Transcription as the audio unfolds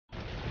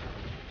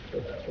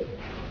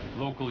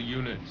Local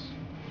units.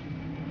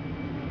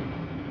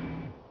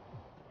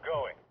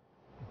 Going.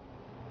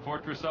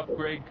 Fortress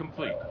upgrade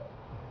complete.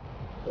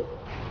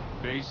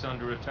 Base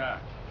under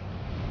attack.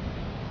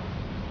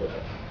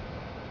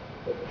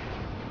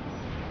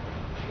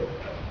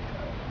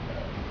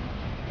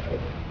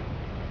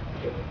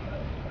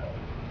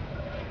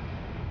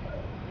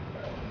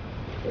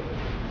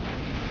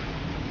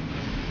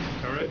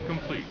 Turret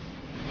complete.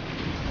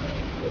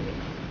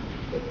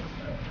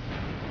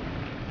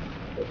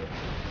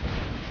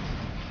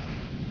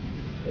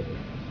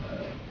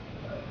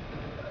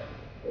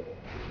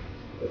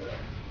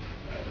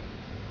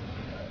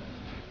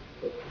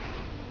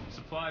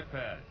 Supply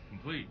pad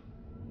complete.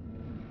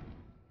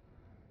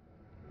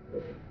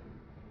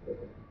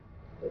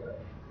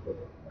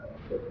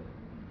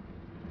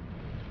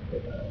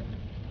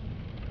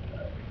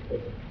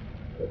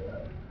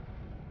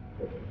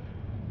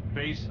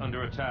 Base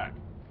under attack.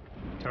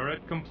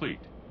 Turret complete.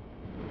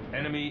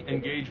 Enemy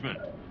engagement.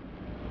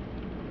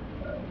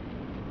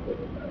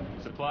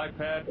 Supply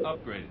pad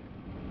upgraded.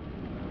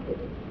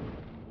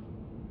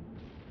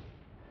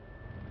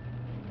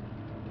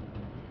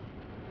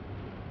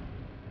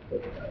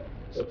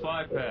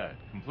 Supply pad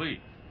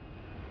complete.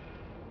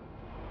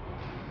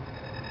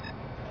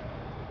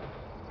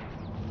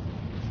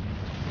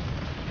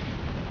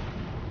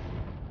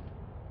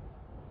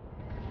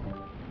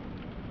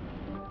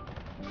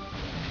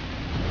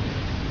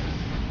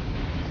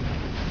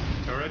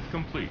 Turret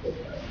complete.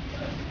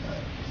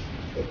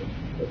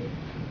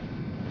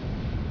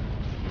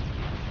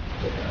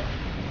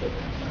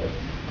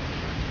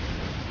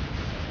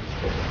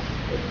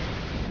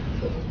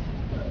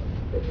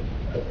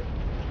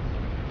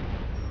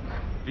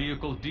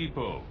 Vehicle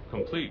depot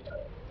complete.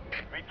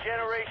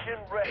 Regeneration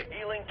ready.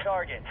 Healing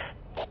targets.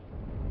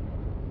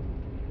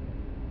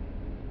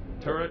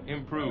 Turret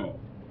improved.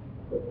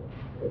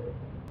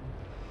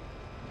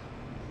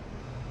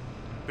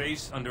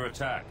 Base under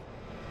attack.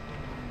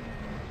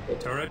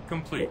 Turret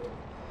complete.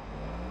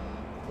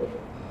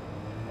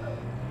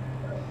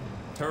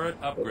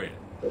 Turret upgraded.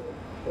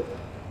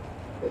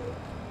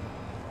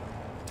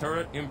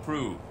 Turret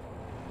improved.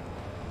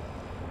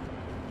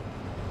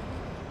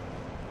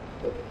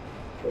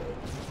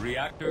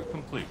 Reactor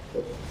complete.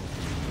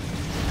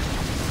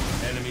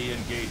 Enemy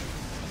engaged.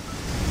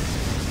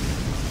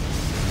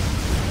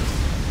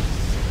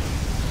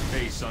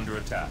 Base under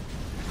attack.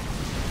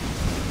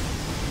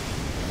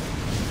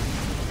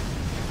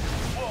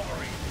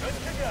 Wolverine, good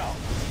to go.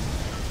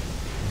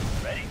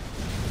 Ready?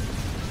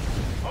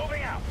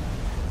 Moving out.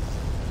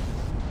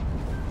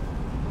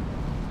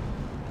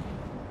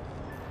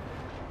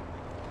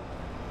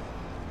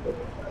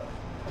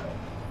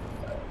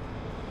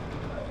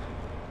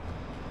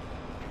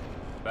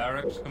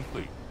 Barracks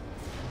complete.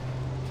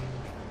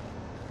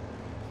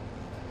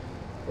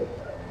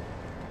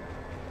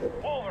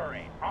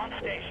 Wolverine, on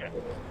station.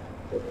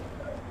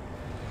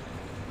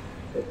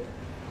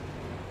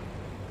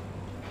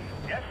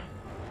 Yes?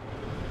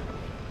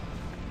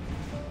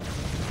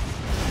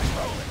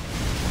 Rolling.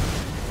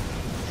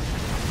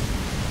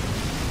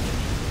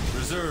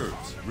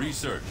 Reserves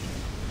research.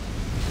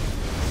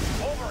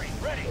 Wolverine,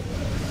 ready.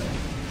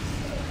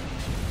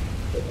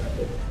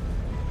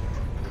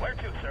 Where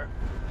to, sir?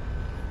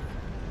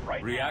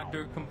 Right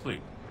Reactor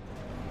complete.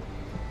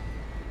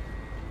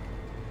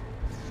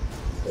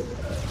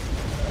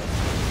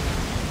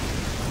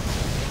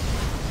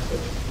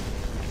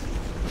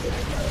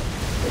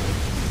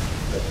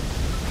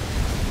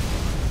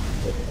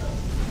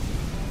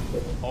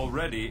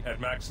 Already at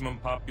maximum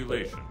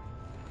population.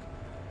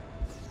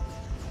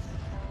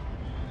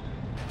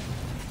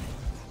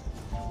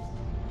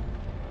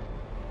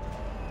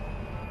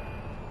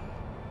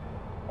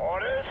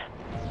 Orders?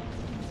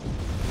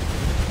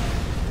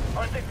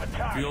 Hunting for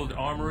target. Field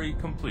armory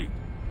complete.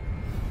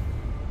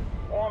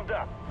 Warmed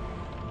up.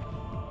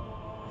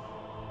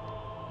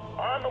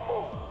 On the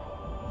move.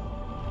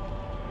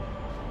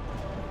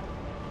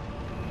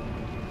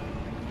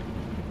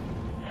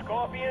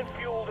 Scorpion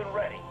fueled and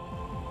ready.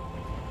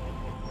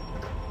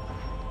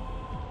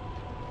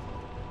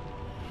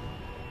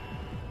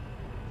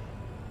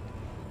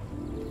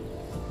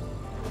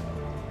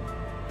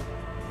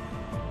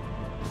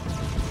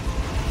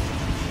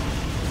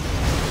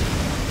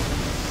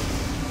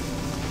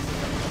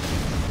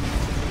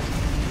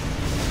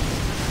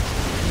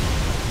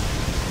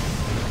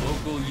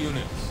 Local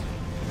units.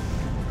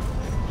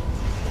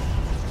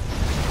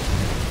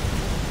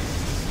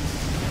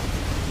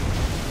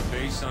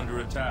 Base under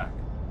attack.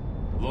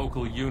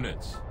 Local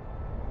units.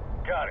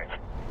 Got it.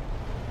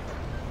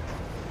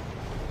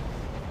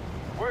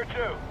 Where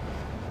to?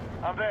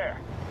 I'm there.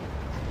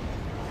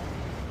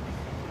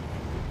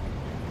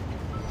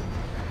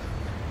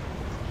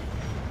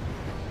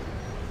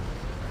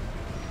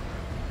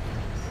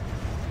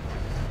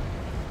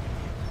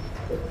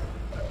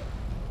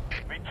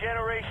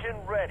 Regeneration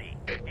ready.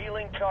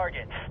 Healing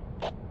targets.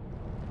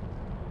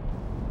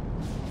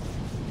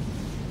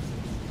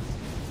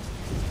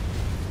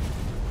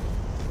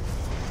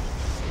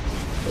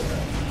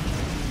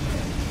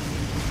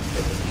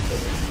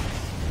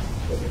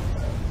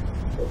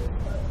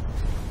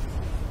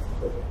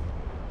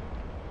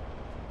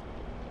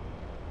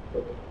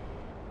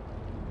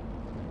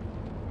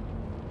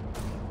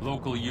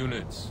 Local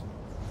units.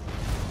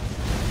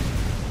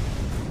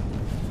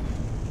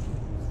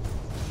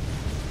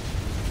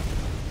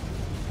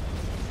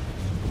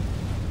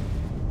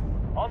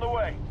 On the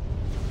way.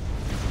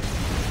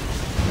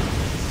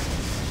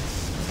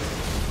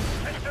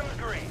 Systems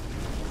green.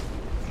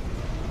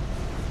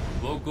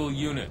 Local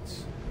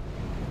units.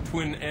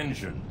 Twin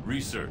engine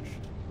researched.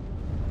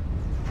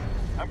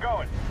 I'm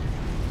going.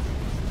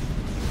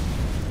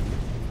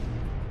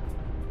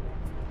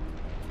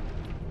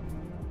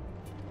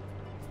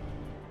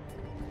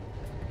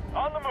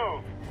 On the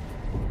move.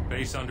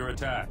 Base under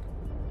attack.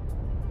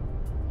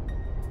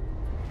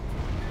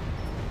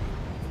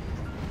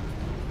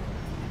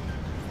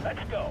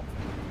 Let's go.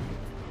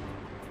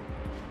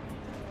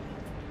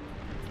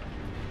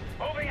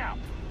 Moving out.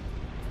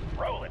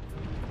 Rolling.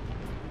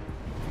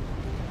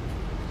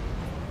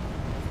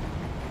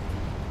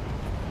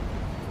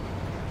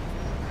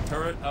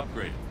 Turret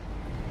upgraded.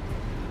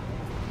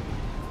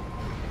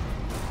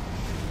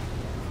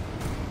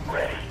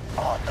 Ready.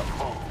 On the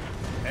move.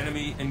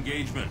 Enemy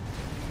engagement.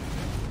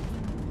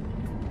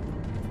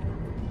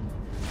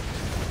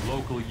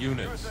 Local Sure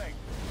units. thing.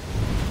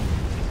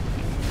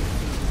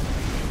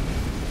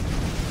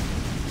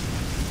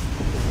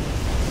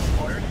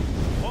 Orders.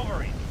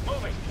 Wolverine.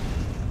 Moving.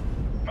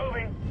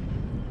 Moving.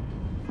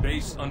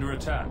 Base under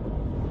attack.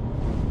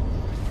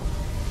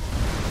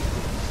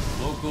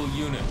 Local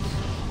units.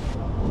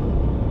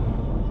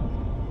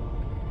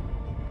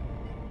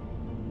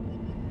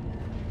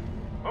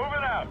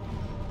 Moving out.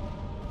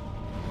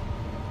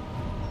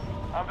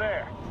 I'm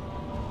there.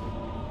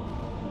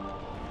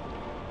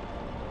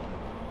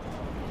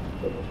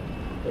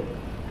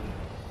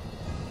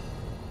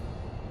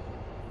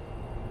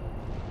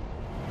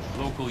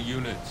 Local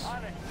units.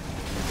 On it.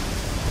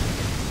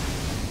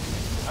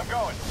 I'm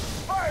going.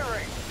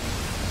 Firing.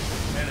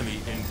 Enemy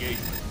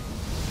engagement.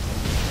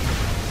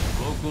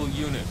 Local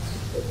units.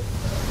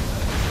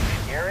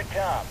 Here it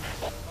comes.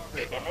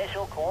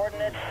 Initial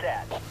coordinates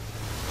set.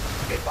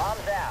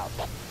 Bombs out.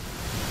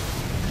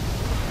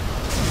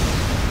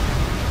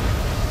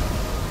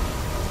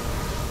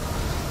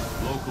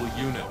 Local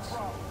units.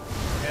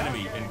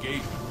 Enemy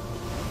engagement.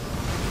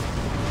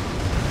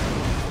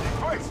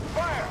 Quick,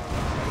 fire.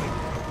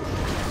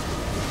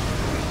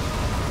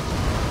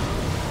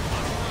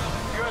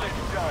 Good as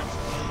done.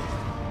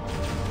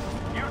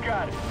 You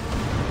got it.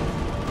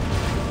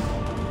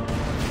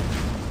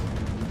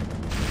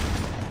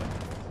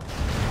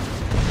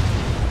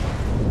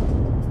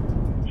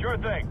 Sure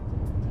thing.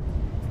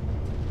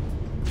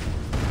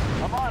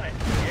 I'm on it.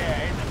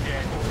 Yeah, it's a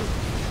dead.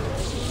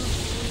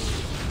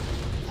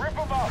 Rip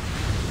them up.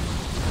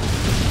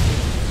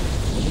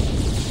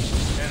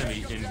 Enemy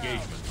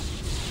engagement.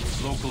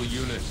 Local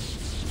units.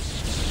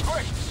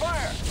 Quick,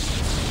 fire.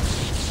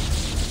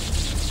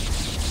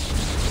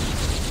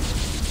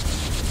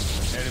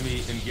 Enemy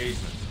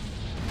engagement.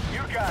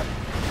 You got it.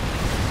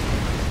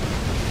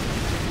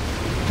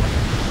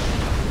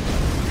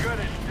 Good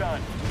as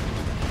done.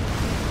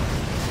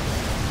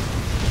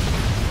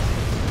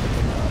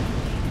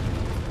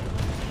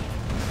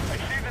 I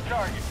see the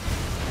target.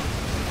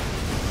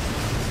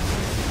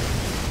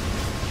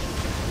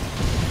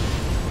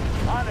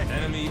 On it.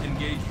 Enemy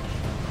engagement.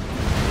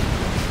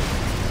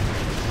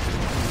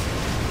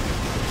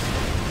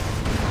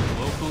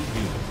 Local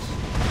units.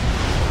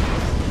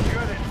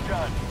 Good as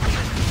done.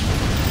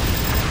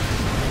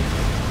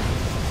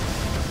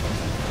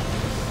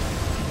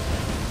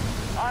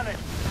 On it.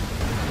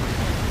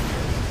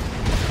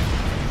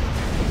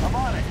 I'm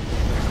on it.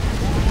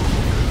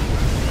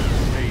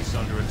 Base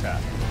under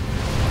attack.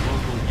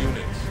 Local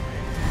units.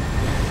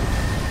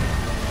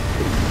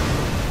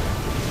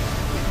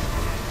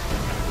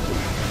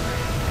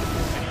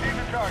 I see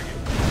the target.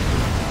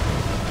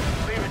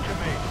 Leave it to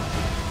me.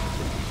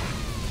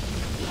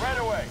 Right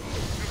away.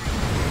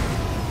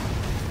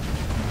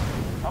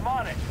 I'm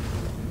on it.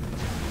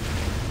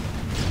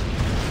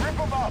 Rip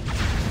them up.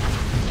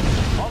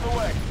 On the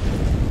way.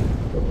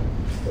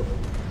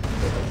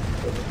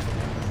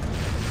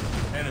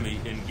 Enemy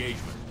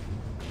engagement.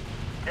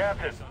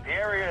 Captain, the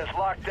area is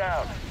locked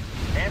down.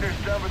 Anders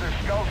done with their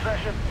skull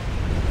session?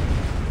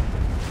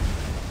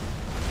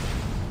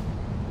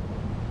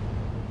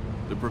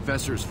 The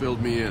professor's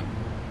filled me in.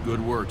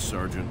 Good work,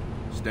 Sergeant.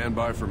 Stand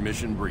by for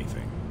mission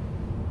briefing.